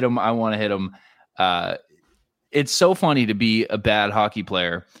want to hit him, I want to hit him. It's so funny to be a bad hockey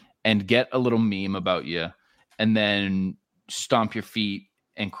player and get a little meme about you and then stomp your feet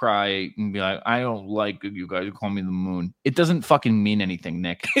and cry and be like, I don't like you guys call me the moon. It doesn't fucking mean anything,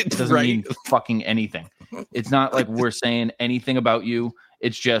 Nick. It doesn't mean fucking anything. It's not like we're saying anything about you.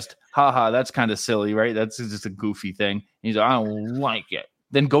 It's just, haha, that's kind of silly, right? That's just a goofy thing. And he's like, I don't like it.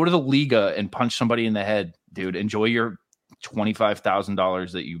 Then go to the Liga and punch somebody in the head, dude. Enjoy your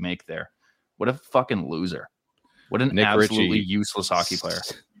 $25,000 that you make there. What a fucking loser. What an Nick absolutely Ritchie, useless hockey player.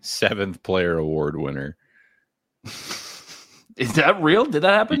 7th player award winner. Is that real? Did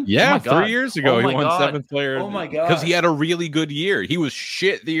that happen? Yeah, 3 years ago he won 7th player. Oh my god! Because he had a really good year. He was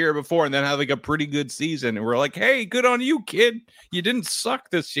shit the year before, and then had like a pretty good season. And we're like, "Hey, good on you, kid. You didn't suck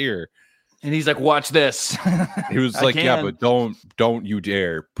this year." And he's like, "Watch this." He was like, "Yeah, but don't you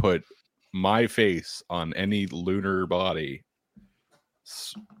dare put my face on any lunar body.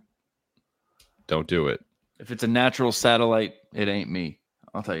 Don't do it. If it's a natural satellite, it ain't me.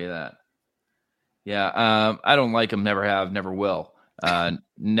 I'll tell you that." Yeah, I don't like him. Never have, never will.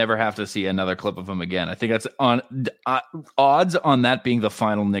 Never have to see another clip of him again. I think that's on odds on that being the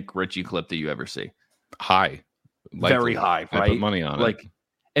final Nick Ritchie clip that you ever see. High, very high. Right? I put money on it.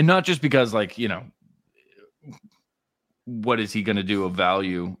 And not just because, like, you know, what is he going to do of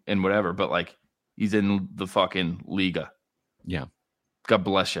value and whatever, but like he's in the fucking Liga. Yeah. God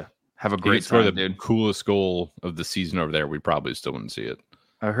bless you. Have a great time, the dude. Coolest goal of the season over there. We probably still wouldn't see it.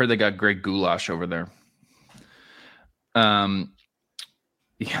 I heard they got great goulash over there.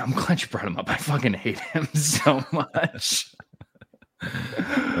 Yeah, I'm glad you brought him up. I fucking hate him so much.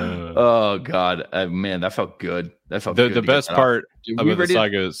 Oh god, man, that felt good. That felt good. The best part of the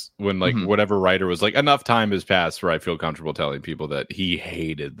saga is when like whatever writer was like, enough time has passed where I feel comfortable telling people that he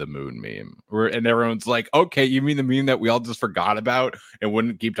hated the moon meme. And everyone's like, okay, you mean the meme that we all just forgot about and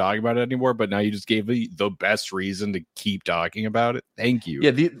wouldn't keep talking about it anymore? But now you just gave me the best reason to keep talking about it. Thank you.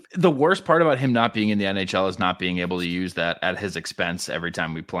 Yeah, the worst part about him not being in the NHL is not being able to use that at his expense every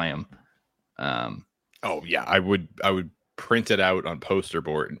time we play him. Oh yeah, I would print it out on poster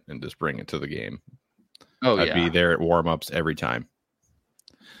board and just bring it to the game. I'd be there at warm-ups every time.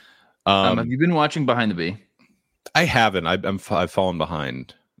 Have you been watching Behind the B? I haven't. I've fallen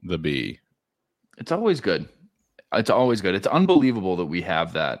behind the B. It's always good. It's always good. It's unbelievable that we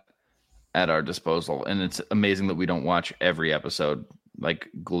have that at our disposal, and it's amazing that we don't watch every episode like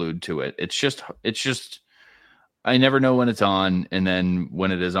glued to it. It's just I never know when it's on, and then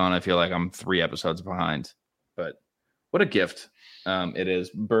when it is on, I feel like I'm 3 episodes behind. But what a gift it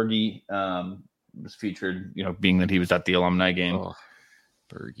is. Bergie was featured, being that he was at the alumni game. Oh,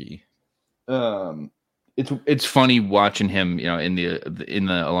 Bergie. It's funny watching him, in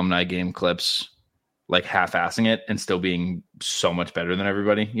the alumni game clips, like half-assing it and still being so much better than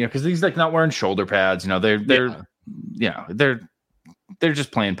everybody. Because he's like not wearing shoulder pads. They're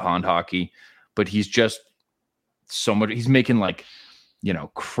just playing pond hockey, but he's just so much. He's making like,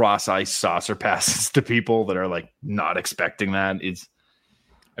 cross ice saucer passes to people that are like not expecting that.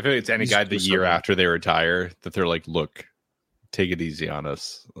 I feel like it's any guy the year after they retire that they're like, look, take it easy on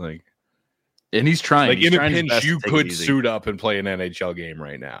us. Like, and he's trying. Like, he's in trying a pinch, you could suit up and play an NHL game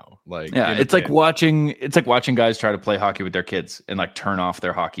right now. Like, yeah, it's like watching guys try to play hockey with their kids and like turn off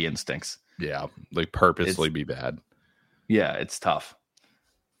their hockey instincts. Yeah, like purposely be bad. Yeah, it's tough.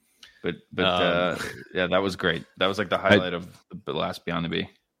 But yeah, that was great. That was like the highlight of the last Beyond the Bee.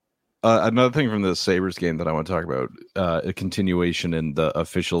 Another thing from the Sabres game that I want to talk about, a continuation in the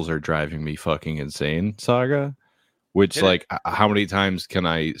officials are driving me fucking insane saga, which how many times can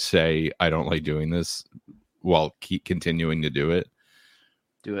I say I don't like doing this while keep continuing to do it?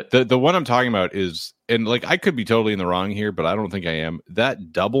 Do it. The one I'm talking about is, and like I could be totally in the wrong here, but I don't think I am.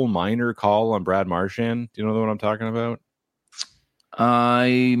 That double minor call on Brad Marchand. Do you know the one I'm talking about?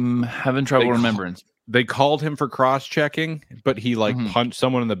 I'm having trouble remembering. They called him for cross-checking, but he punched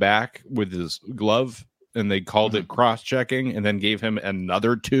someone in the back with his glove, and they called it cross-checking, and then gave him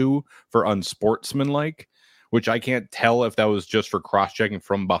another 2 for unsportsmanlike, which I can't tell if that was just for cross-checking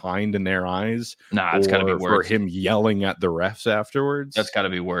from behind in their eyes. Nah, it's got to be words. For him yelling at the refs afterwards. That's got to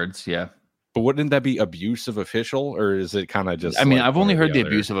be words, yeah. But wouldn't that be abusive official, or is it kind of just... I mean, I've only heard the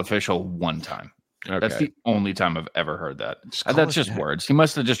abusive official one time. Okay. That's the only time I've ever heard that. That's just words. He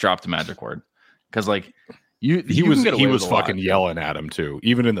must have just dropped a magic word. Because like he was fucking yelling at him too.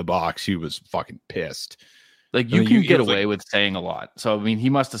 Even in the box, he was fucking pissed. Like you can get away with saying a lot. So I mean, he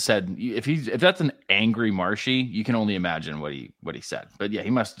must have said if that's an angry Marshy, you can only imagine what he said. But yeah,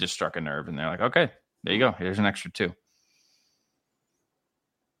 he must have just struck a nerve, and they're like, okay, there you go. Here's an extra 2.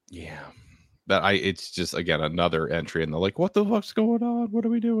 Yeah, it's just again another entry, and they're like, what the fuck's going on? What are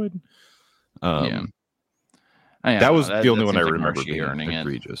we doing? Yeah. That was the only one I remember being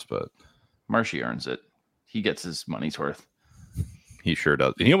egregious, but Marshy earns it. He gets his money's worth. He sure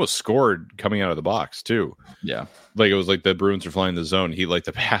does. And he almost scored coming out of the box too. Yeah. Like it was like the Bruins were flying the zone. He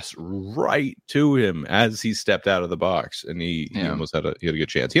the pass right to him as he stepped out of the box, and he almost had a good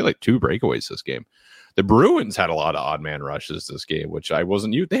chance. He had 2 breakaways this game. The Bruins had a lot of odd man rushes this game, which I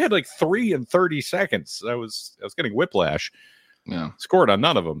wasn't used. They had 3 in 30 seconds. I was getting whiplash. Yeah. Scored on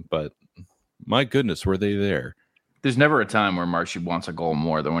none of them, but my goodness, were they there? There's never a time where Marshy wants a goal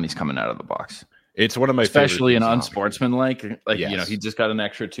more than when he's coming out of the box. It's one of my especially an unsportsmanlike. Yes. He just got an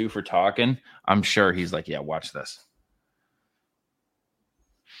extra 2 for talking. I'm sure he's like, yeah, watch this.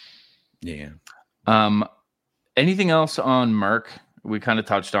 Yeah. Anything else on Merk? We kind of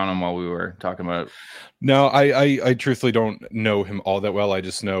touched on him while we were talking about. No, I truthfully don't know him all that well. I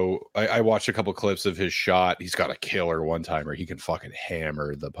just know I watched a couple clips of his shot. He's got a killer one-timer. He can fucking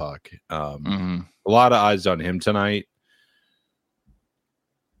hammer the puck. A lot of eyes on him tonight.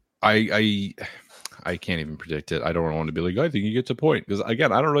 I can't even predict it. I don't want to be like, I think he gets a point. Because,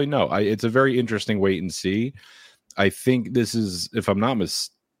 again, I don't really know. It's a very interesting wait and see. I think this is, if I'm not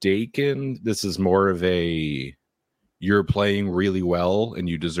mistaken, this is more of a you're playing really well and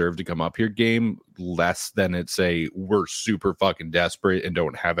you deserve to come up here game, less than it's a we're super fucking desperate and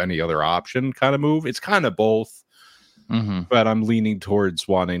don't have any other option kind of move. It's kind of both. But I'm leaning towards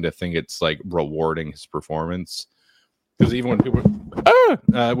wanting to think it's rewarding his performance. Because even when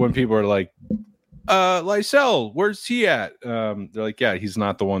people are like, Lysell, where's he at? They're like, yeah, he's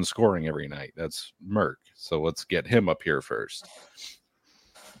not the one scoring every night. That's Merk. So let's get him up here first.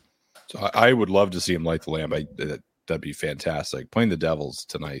 So I would love to see him light the lamp. That'd be fantastic. Playing the Devils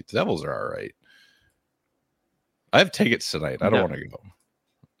tonight. The Devils are all right. I have tickets tonight. I don't want to go.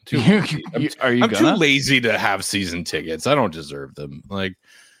 I'm too lazy to have season tickets. I don't deserve them.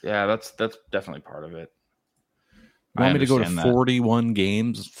 Yeah, that's definitely part of it. You want me to go to 41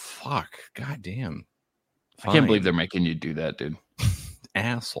 games? Fuck. God damn. I can't believe they're making you do that, dude.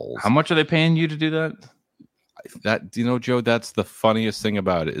 Assholes. How much are they paying you to do that? Joe, that's the funniest thing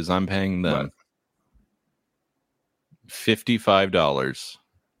about it is I'm paying them $55.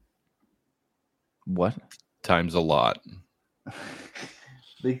 What? Times a lot.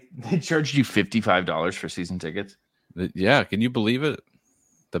 They charged you $55 for season tickets? Yeah, can you believe it?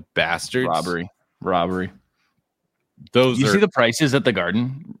 The bastards. Robbery. You see the prices at the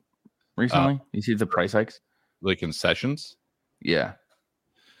Garden recently? You see the price hikes? like concessions? Yeah.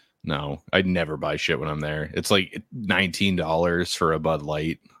 No, I'd never buy shit when I'm there. It's like $19 for a Bud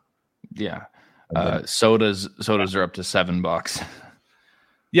Light. Yeah. Sodas are up to $7.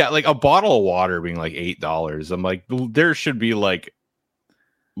 Yeah, like a bottle of water being like $8. I'm like, there should be like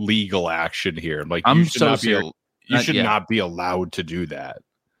legal action here. I'm like, you should not be allowed to do that.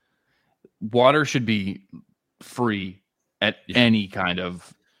 Water should be free at any kind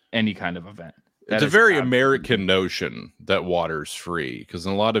of event. It's a very American notion that water's free, because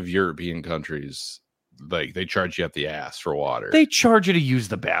in a lot of European countries, like they charge you up the ass for water. They charge you to use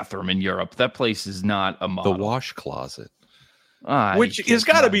the bathroom in Europe. That place is not a model. The wash closet. Which has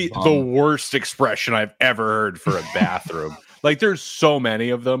got to be the worst expression I've ever heard for a bathroom. Like, there's so many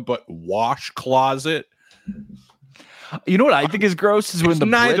of them, but wash closet. You know what I think is gross is when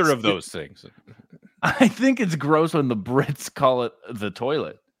neither of those things. I think it's gross when the Brits call it the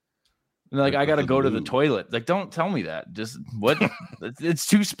toilet. Like, I got to go to the toilet. Like, don't tell me that. Just what? It's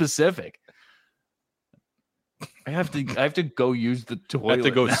too specific. I have to go use the toilet. I have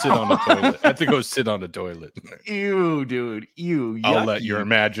to go sit on the toilet. I have to go sit on the toilet. Ew, dude. Ew. Yucky. I'll let your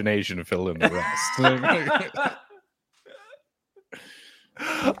imagination fill in the rest.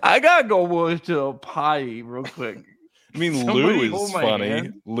 I gotta go to a potty real quick. I mean, Lou is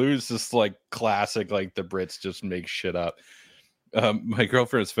funny. Lou's just like classic, like the Brits just make shit up. My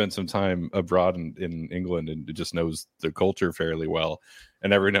girlfriend spent some time abroad in England and just knows the culture fairly well.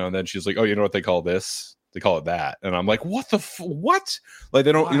 And every now and then she's like, "Oh, you know what they call this? They call it that." And I'm like, "What the what?" Like,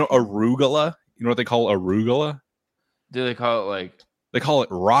 they don't, arugula. You know what they call arugula? Do they call it like? They call it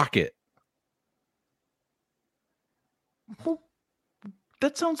rocket.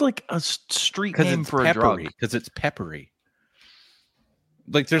 That sounds like a street name for a drug. Because it's peppery.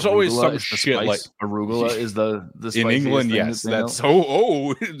 Like, there's always some shit like arugula is the in England. Yes, that's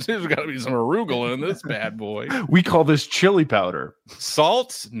there's got to be some arugula in this bad boy. We call this chili powder.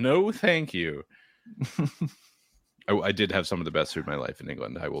 Salt? No, thank you. I did have some of the best food in my life in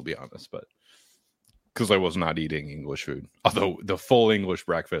England. I will be honest, but because I was not eating English food. Although the full English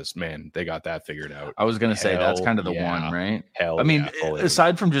breakfast, man, they got that figured out. I was gonna say that's kind of the one, right? I mean,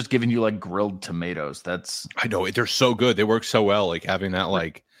 aside from just giving you like grilled tomatoes, I know they're so good. They work so well. Like having that,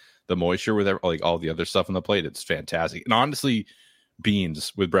 like the moisture with like all the other stuff on the plate, it's fantastic. And honestly,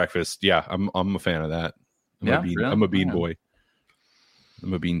 beans with breakfast, yeah, I'm a fan of that. I'm a bean boy.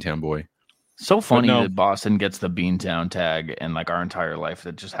 I'm a Beantown boy. So funny that Boston gets the Beantown tag, and like our entire life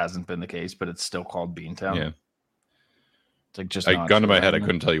that just hasn't been the case, but it's still called Beantown. Yeah, it's like just gun to my head. I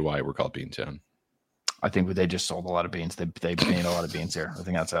couldn't tell you why we're called Beantown. I think they just sold a lot of beans. They made a lot of beans here. I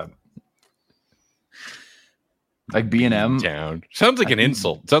think that's it. Like B&M Town sounds like an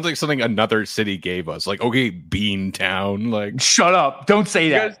insult. Sounds like something another city gave us. Like, okay, Beantown. Like, shut up! Don't say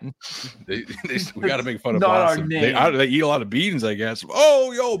that. We got to make fun of Boston. They eat a lot of beans, I guess.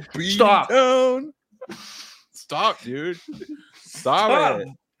 Oh, yo, Beantown! Stop, dude! Stop it!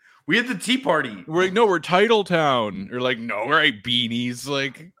 We had the Tea Party. We're like, no, we're Titletown. We're like, no, all right, beanies.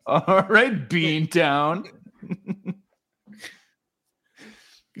 Like, all right, Beantown.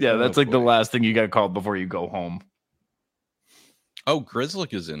 Yeah, that's like the last thing you got called before you go home. Oh,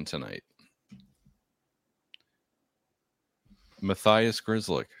 Grizzlick is in tonight. Matthias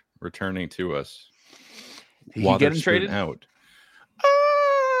Grizzlick returning to us. Did he get traded out?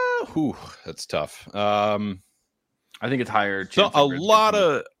 That's tough. I think it's higher. So a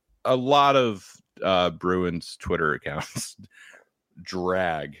lot of Bruins Twitter accounts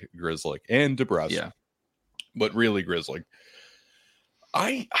drag Grizzlick and DeBrusk. Yeah, but really Grizzlick.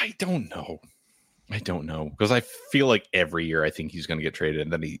 I don't know. Because I feel like every year I think he's going to get traded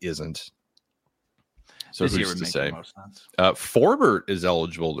and then he isn't. So this who's to say? Forbert is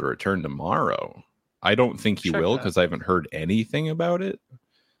eligible to return tomorrow. I don't think he will because I haven't heard anything about it.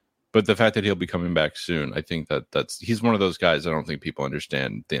 But the fact that he'll be coming back soon, I think he's one of those guys. I don't think people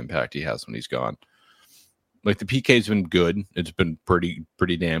understand the impact he has when he's gone. Like the PK's been good. It's been pretty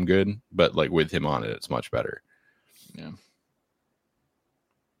damn good. But like with him on it, it's much better. Yeah.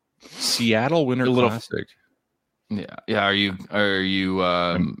 Seattle Winter Classic. Yeah. Are you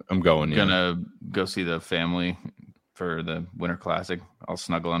I'm going. Gonna go see the family for the Winter Classic? I'll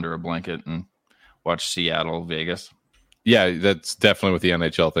snuggle under a blanket and watch Seattle Vegas. Yeah, that's definitely what the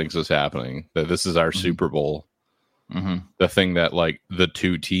NHL thinks is happening. That this is our Super Bowl. Mm-hmm. The thing that like the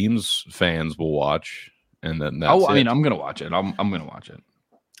two teams fans will watch, and then that's I mean, I'm gonna watch it. I'm gonna watch it.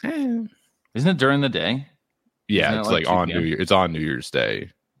 Isn't it during the day? Yeah, it's like on New Year. It's on New Year's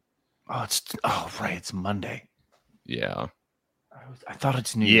Day. Right. It's Monday. Yeah. I thought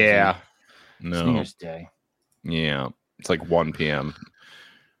it's New Year's. Yeah. Day. No. It's New Year's Day. Yeah. It's like 1 p.m.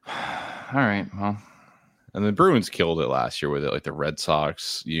 All right. Well, And the Bruins killed it last year with it, like the Red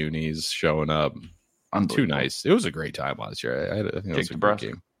Sox unis showing up. Too nice. It was a great time last year. I think it was a great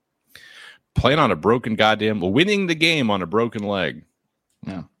game. Playing on a broken winning the game on a broken leg.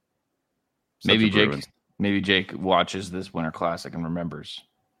 Yeah. Maybe Jake watches this Winter Classic and remembers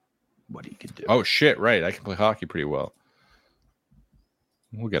what he could do. Oh, shit, right. I can play hockey pretty well.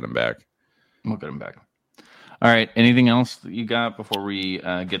 We'll get him back. All right. Anything else that you got before we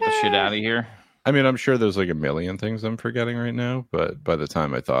get the shit out of here? I mean, I'm sure there's like a million things I'm forgetting right now, but by the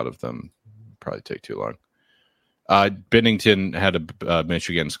time I thought of them, it'd probably take too long. Bennington had a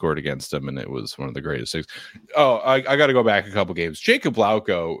Michigan scored against him, and it was one of the greatest things. Oh, I got to go back a couple games. Jacob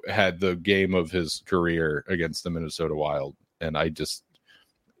Lauko had the game of his career against the Minnesota Wild, and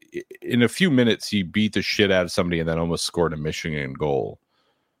in a few minutes, he beat the shit out of somebody and then almost scored a Michigan goal,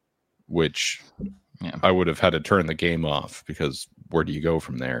 which I would have had to turn the game off because where do you go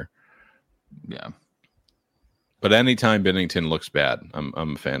from there? Yeah. But anytime Bennington looks bad, I'm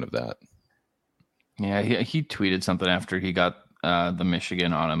a fan of that. Yeah, he tweeted something after he got the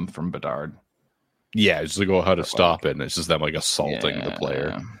Michigan on him from Bedard. Yeah, it's like, how to stop it, and it's just them like assaulting the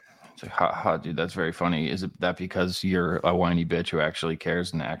player. It's like, dude, that's very funny. Is it that because you're a whiny bitch who actually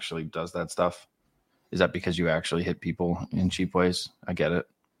cares and actually does that stuff? Is that because you actually hit people in cheap ways? I get it.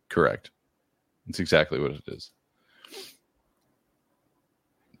 Correct. It's exactly what it is.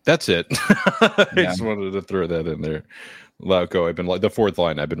 That's it. I just wanted to throw that in there. Lauko, I've been like the fourth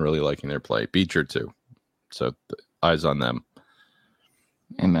line. I've been really liking their play. Beecher too. So eyes on them.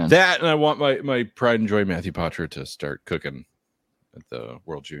 Amen. That, and I want my pride and joy Matthew Poitras to start cooking at the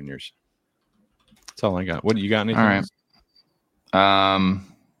World Juniors. That's all I got. What do you got? Anything? All right.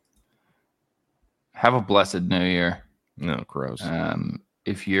 Have a blessed New Year. No, gross.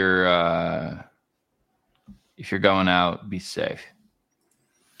 If you're going out, be safe.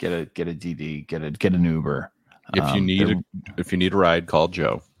 Get a DD. Get an Uber. If you need a ride, call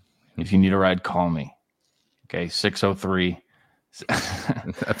Joe. If you need a ride, call me. Okay, 603. I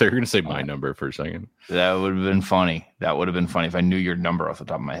thought you were going to say my number for a second. That would have been funny. If I knew your number off the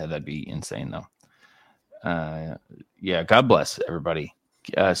top of my head. That'd be insane, though. Yeah, God bless everybody.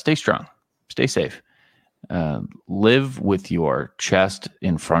 Stay strong. Stay safe. Live with your chest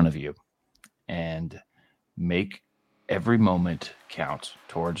in front of you and make every moment count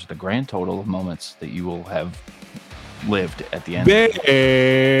towards the grand total of moments that you will have lived at the end.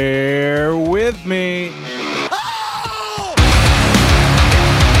 Bear with me.